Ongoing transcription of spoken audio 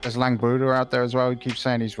there's Budda out there as well. He keeps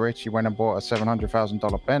saying he's rich. He went and bought a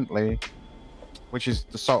 $700,000 Bentley, which is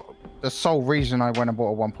the sole reason I went and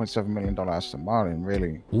bought a $1.7 million Aston Martin.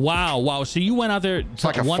 Really. Wow, wow. So you went out there. It's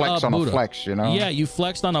like a flex on a flex, you know? Yeah, you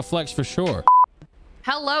flexed on a flex for sure.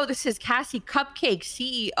 Hello, this is Cassie Cupcake,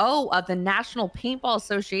 CEO of the National Paintball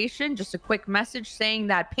Association. Just a quick message saying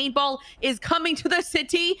that paintball is coming to the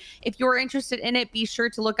city. If you're interested in it, be sure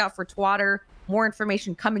to look out for Twitter. More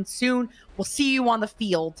information coming soon. We'll see you on the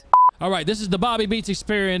field. All right, this is the Bobby Beats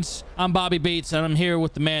Experience. I'm Bobby Beats, and I'm here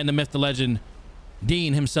with the man, the myth, the legend,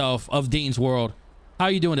 Dean himself of Dean's World. How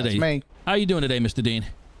are you doing today? That's me. How are you doing today, Mr. Dean?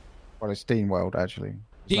 Well, it's Dean World, actually.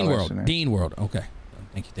 Dean World. Dean World. Okay.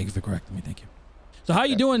 Thank you. Thank you for correcting me. Thank you. So how are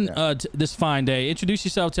you doing this fine day? Introduce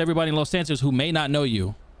yourself to everybody in Los Santos who may not know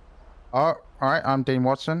you. All right, I'm Dean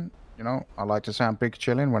Watson. You know, I like to say I'm big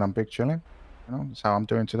chilling when I'm big chilling. You know, that's how I'm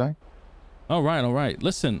doing today. All right, all right.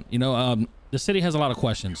 Listen, you know, the city has a lot of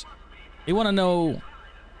questions. They want to know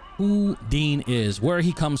who Dean is, where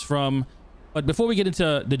he comes from. But before we get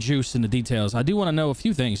into the juice and the details, I do want to know a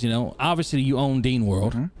few things. You know, obviously you own Dean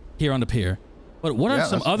World here on the pier. But what are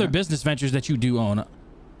some other business ventures that you do own?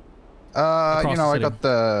 You know, I got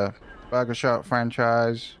the Burger Shop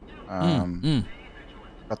franchise.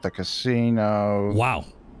 Got the casino. Wow.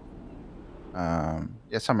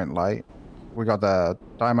 Yeah, something light. We got the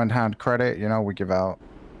Diamond Hand credit. You know, we give out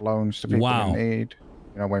loans to people in need.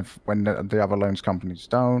 You know, when the other loans companies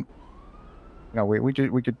don't. You know, we do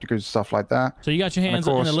good stuff like that. So you got your hands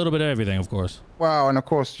in a little bit of everything, of course. Well, and of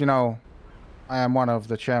course, you know, I am one of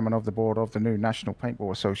the chairman of the board of the new National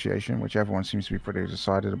Paintball Association, which everyone seems to be pretty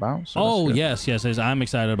excited about. So yes, I'm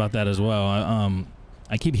excited about that as well.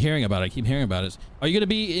 I keep hearing about it. Are you going to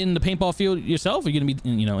be in the paintball field yourself? Or are you going to be,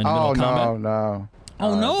 in the middle of combat? No.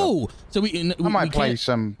 Oh no! So I might play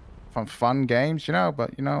some fun games, you know,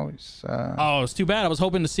 but you know, it's. Oh, it's too bad. I was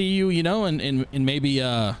hoping to see you, you know, in maybe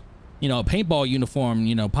a paintball uniform,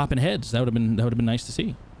 you know, popping heads. That would have been nice to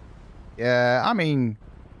see. Yeah, I mean.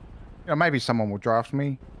 You know, maybe someone will draft me.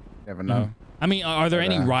 You never know. I mean, are there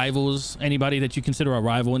any rivals? Anybody that you consider a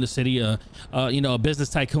rival in the city? You know, a business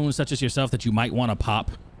tycoon such as yourself that you might want to pop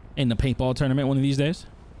in the paintball tournament one of these days?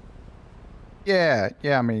 Yeah.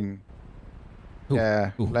 I mean, Who?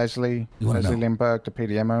 Leslie Lindbergh, the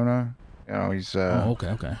PDM owner. You know, he's.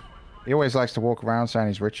 Okay. He always likes to walk around saying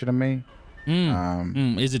he's richer than me.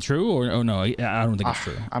 Is it true or no? I don't think it's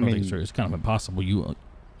true. I don't think it's true. It's kind of impossible. You.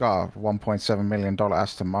 Got a $1.7 million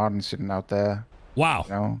Aston Martin sitting out there. Wow.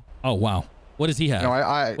 You know? Oh wow. What does he have? You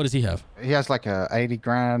know, what does he have? He has like a 80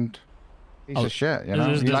 grand piece of shit. You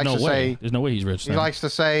know, he likes to say there's no way he's rich. He likes to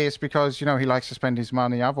say it's because you know he likes to spend his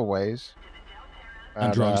money other ways. On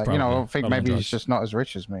drugs, probably. You know, I think probably maybe he's just not as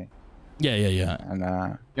rich as me. Yeah.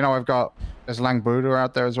 And you know, there's Budda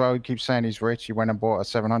out there as well. He keeps saying he's rich. He went and bought a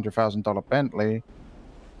 $700,000 Bentley,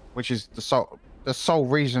 which is the sole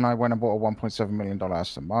reason I went and bought a $1.7 million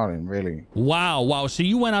Aston Martin, really. Wow. So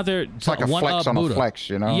you went out there. It's like a flex on a flex,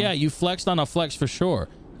 you know? Yeah, you flexed on a flex for sure.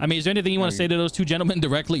 I mean, is there anything you want to say to those two gentlemen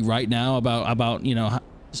directly right now about you know,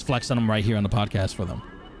 just flex on them right here on the podcast for them?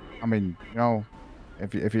 I mean, you know,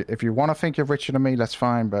 if you want to think you're richer than me, that's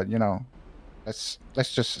fine. But you know, let's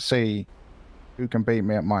just see who can beat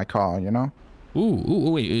me at my car, you know? Ooh,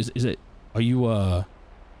 wait, is it? Are you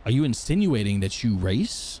insinuating that you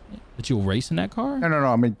race? That you'll race in that car? No.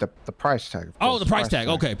 I mean the price tag. Oh, the price tag.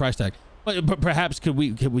 Okay, price tag. But perhaps could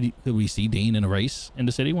we see Dean in a race in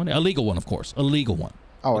the city one day? A legal one, of course. A legal one.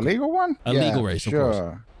 Oh, a legal one? A legal race, of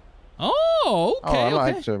course. Oh, okay. I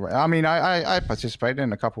like to. I mean, I participated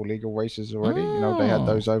in a couple legal races already. You know, they had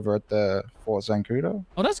those over at the Fort Zancudo.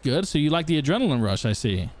 Oh, that's good. So you like the adrenaline rush, I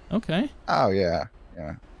see. Okay. Oh yeah.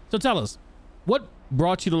 So tell us, what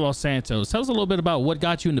brought you to Los Santos? Tell us a little bit about what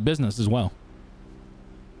got you into business as well.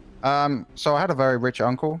 So I had a very rich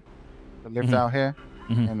uncle that lived out here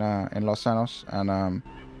in Los Santos, and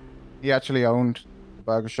he actually owned the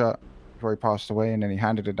burger shop before he passed away, and then he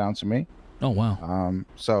handed it down to me. Oh wow.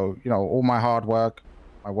 So you know, all my hard work,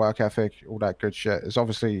 my work ethic, all that good shit is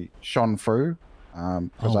obviously shone through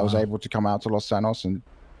because I was able to come out to Los Santos and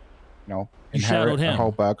you know inherit the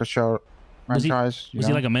whole burger shop franchise. Was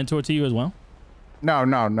he like a mentor to you as well? No.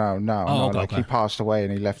 Okay, like he passed away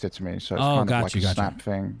and he left it to me, so it's kind of like a snap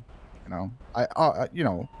thing. You know, you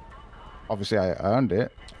know, obviously I earned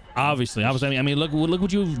it. Obviously, I mean, look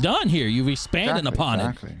what you've done here. You've expanded upon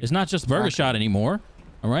it. It's not just Burger Shot anymore.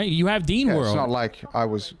 All right, you have Dean World. It's not like I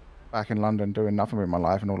was back in London doing nothing with my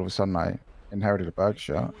life, and all of a sudden I inherited a burger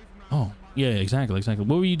shop. Oh, yeah, exactly. What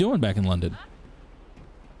were you doing back in London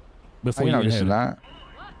before you inherited that?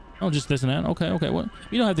 Oh, just this and that. Okay, okay. Well,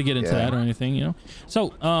 you don't have to get into that or anything, you know.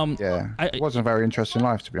 So, yeah, it wasn't a very interesting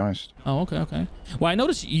life, to be honest. Oh, okay, okay. Well, I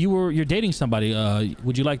noticed you're dating somebody.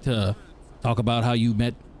 Would you like to talk about how you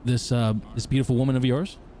met this this beautiful woman of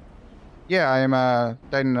yours? Yeah, I am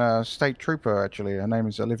dating a state trooper actually. Her name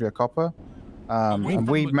is Olivia Copper, and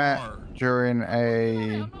we met during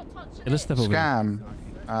a scam.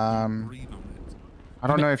 I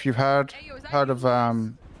don't know if you've heard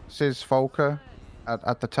of Sis Volker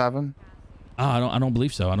at the tavern. I don't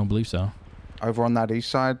believe so. I don't believe so. Over on that east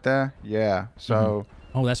side there, yeah. So.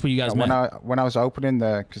 Oh, that's where you guys met. When I was opening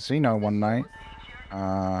the casino one night,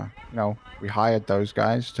 you know, we hired those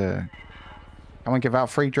guys to come and give out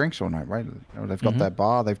free drinks all night, right? You know, they've got their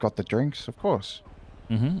bar, they've got the drinks, of course.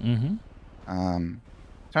 Turns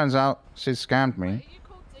out Sis scammed me.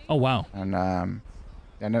 Oh wow. And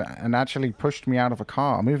actually pushed me out of a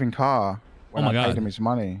moving car when I paid him his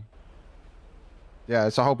money. Yeah,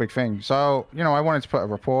 it's a whole big thing. So, you know, I wanted to put a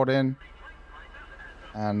report in,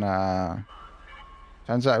 and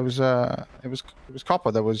turns out it was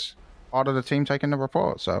Copper that was part of the team taking the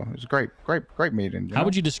report. So it was a great meeting. How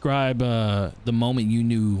would you describe the moment you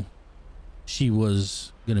knew she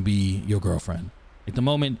was gonna be your girlfriend? Like the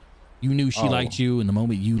moment you knew she liked you, and the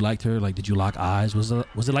moment you liked her. Like, did you lock eyes? Was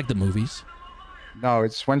it like the movies? No,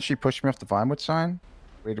 it's when she pushed me off the Vinewood sign.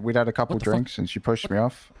 We'd had a couple drinks, and she pushed me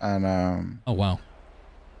off, and oh wow,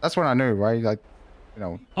 that's when I knew, right? Like, you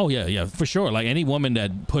know. Oh yeah, for sure. Like any woman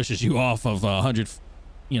that pushes you off of 100,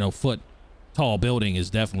 foot tall building is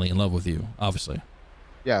definitely in love with you, obviously.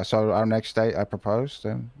 Yeah. So our next date, I proposed,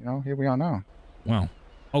 and you know, here we are now. Wow.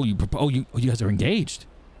 Oh, you guys are engaged.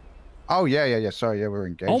 Oh yeah. Sorry, yeah, we're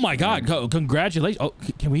engaged. Oh my God! Congratulations! Oh,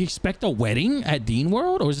 can we expect a wedding at Dean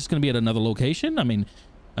World, or is this going to be at another location? I mean,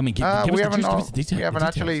 give us the details. We haven't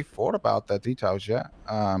actually thought about the details yet.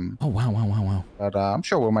 Oh wow! But I'm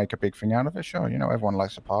sure we'll make a big thing out of it. Sure, you know, everyone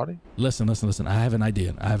likes a party. Listen. I have an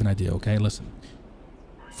idea. Okay, listen.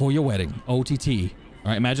 For your wedding, OTT.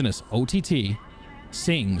 All right, imagine this. OTT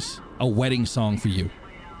sings a wedding song for you.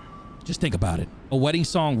 Just think about it. A wedding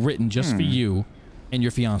song written just for you and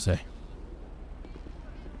your fiance.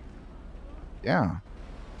 Yeah.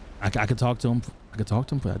 I could talk to him. But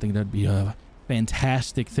I think that'd be a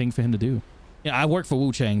fantastic thing for him to do. Yeah, I work for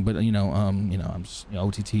Wu Chang, but I'm just,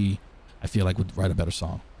 OTT. I feel like would write a better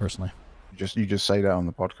song personally. You just say that on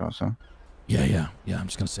the podcast, huh? Yeah. I'm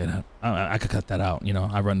just gonna say that. I could cut that out.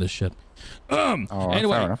 I run this shit.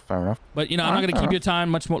 Anyway, fair enough. But I'm not gonna keep your time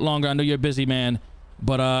much more longer. I know you're a busy man,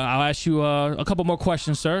 but I'll ask you a couple more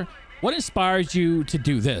questions, sir. What inspired you to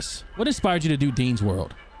do this? What inspired you to do Dean's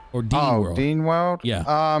World? Or Dean World. Dean World? Yeah.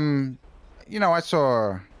 I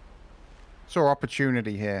saw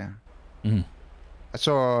opportunity here. I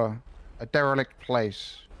saw a derelict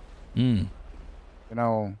place. You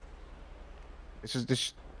know,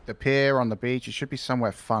 the pier on the beach. It should be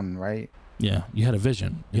somewhere fun, right? Yeah, you had a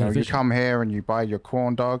vision. You come here and you buy your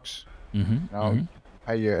corn dogs. You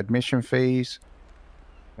pay your admission fees.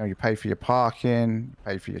 You pay for your parking,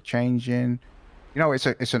 pay for your changing.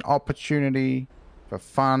 It's an opportunity for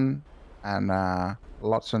fun and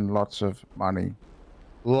lots and lots of money.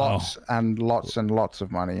 Lots and lots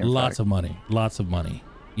of money. Lots of money.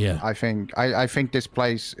 Yeah. I think this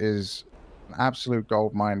place is an absolute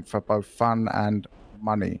gold mine for both fun and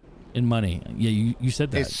money. In money. Yeah, you said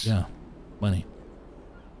that. Yeah. Money.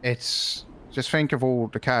 It's just think of all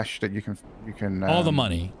the cash that you can all the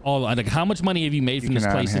money. How much money have you made from this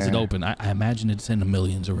place since it opened? I imagine it's in the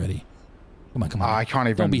millions already. Come on. I can't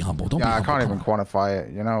even. Don't be humble. I can't even quantify it.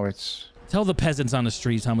 It's. Tell the peasants on the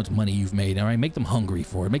streets how much money you've made. All right, make them hungry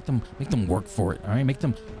for it. Make them work for it. All right, make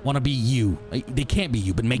them want to be you. They can't be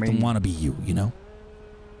you, but make them want to be you.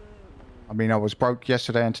 I was broke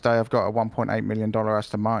yesterday, and today I've got a $1.8 million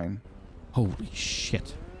Aston Martin. Holy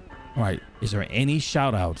shit! All right, is there any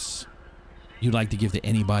shout outs you'd like to give to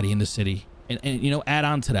anybody in the city? And add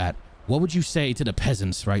on to that, what would you say to the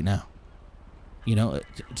peasants right now? You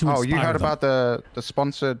heard about the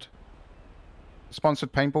sponsored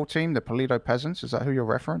paintball team, the Polito Peasants? Is that who you're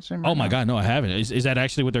referencing? Oh my God, no, I haven't. Is that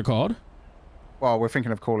actually what they're called? Well, we're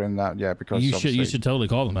thinking of calling that, yeah, because you should totally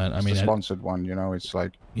call them that. The sponsored one, it's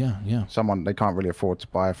like someone they can't really afford to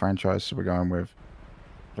buy a franchise, so we're going with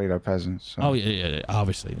Polito Peasants. So. Oh yeah,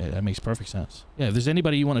 obviously that makes perfect sense. Yeah, if there's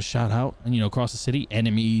anybody you want to shout out, and across the city,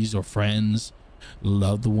 enemies or friends,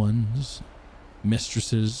 loved ones,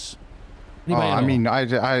 mistresses.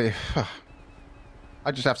 I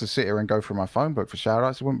just have to sit here and go through my phone book for shout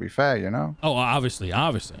outs. It wouldn't be fair, Oh, obviously.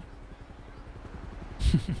 I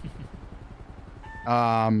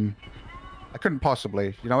couldn't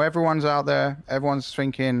possibly. Everyone's out there. Everyone's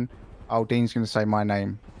thinking, oh, Dean's going to say my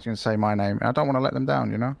name. He's going to say my name. And I don't want to let them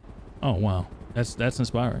down, you know? Oh, wow. That's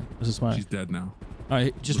inspiring. That's inspiring. She's dead now. All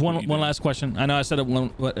right, just one last question. I know I said it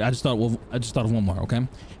one, but I just thought of one more. Okay,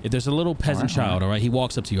 if there's a little peasant child, all right, he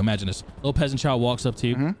walks up to you. Imagine this: little peasant child walks up to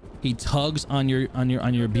you. He tugs on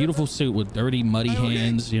your beautiful suit with dirty, muddy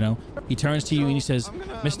hands. You know, he turns to you and he says,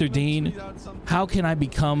 "Mr. Dean, how can I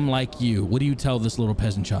become like you?" What do you tell this little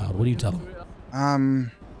peasant child? What do you tell him?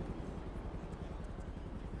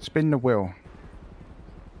 Spin the wheel.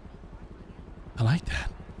 I like that.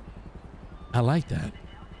 I like that.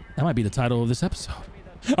 That might be the title of this episode.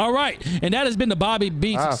 All right. And that has been the Bobby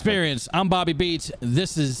Beats experience. I'm Bobby Beats.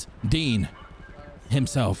 This is Dean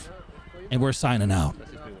himself. And we're signing out.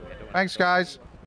 Thanks, guys.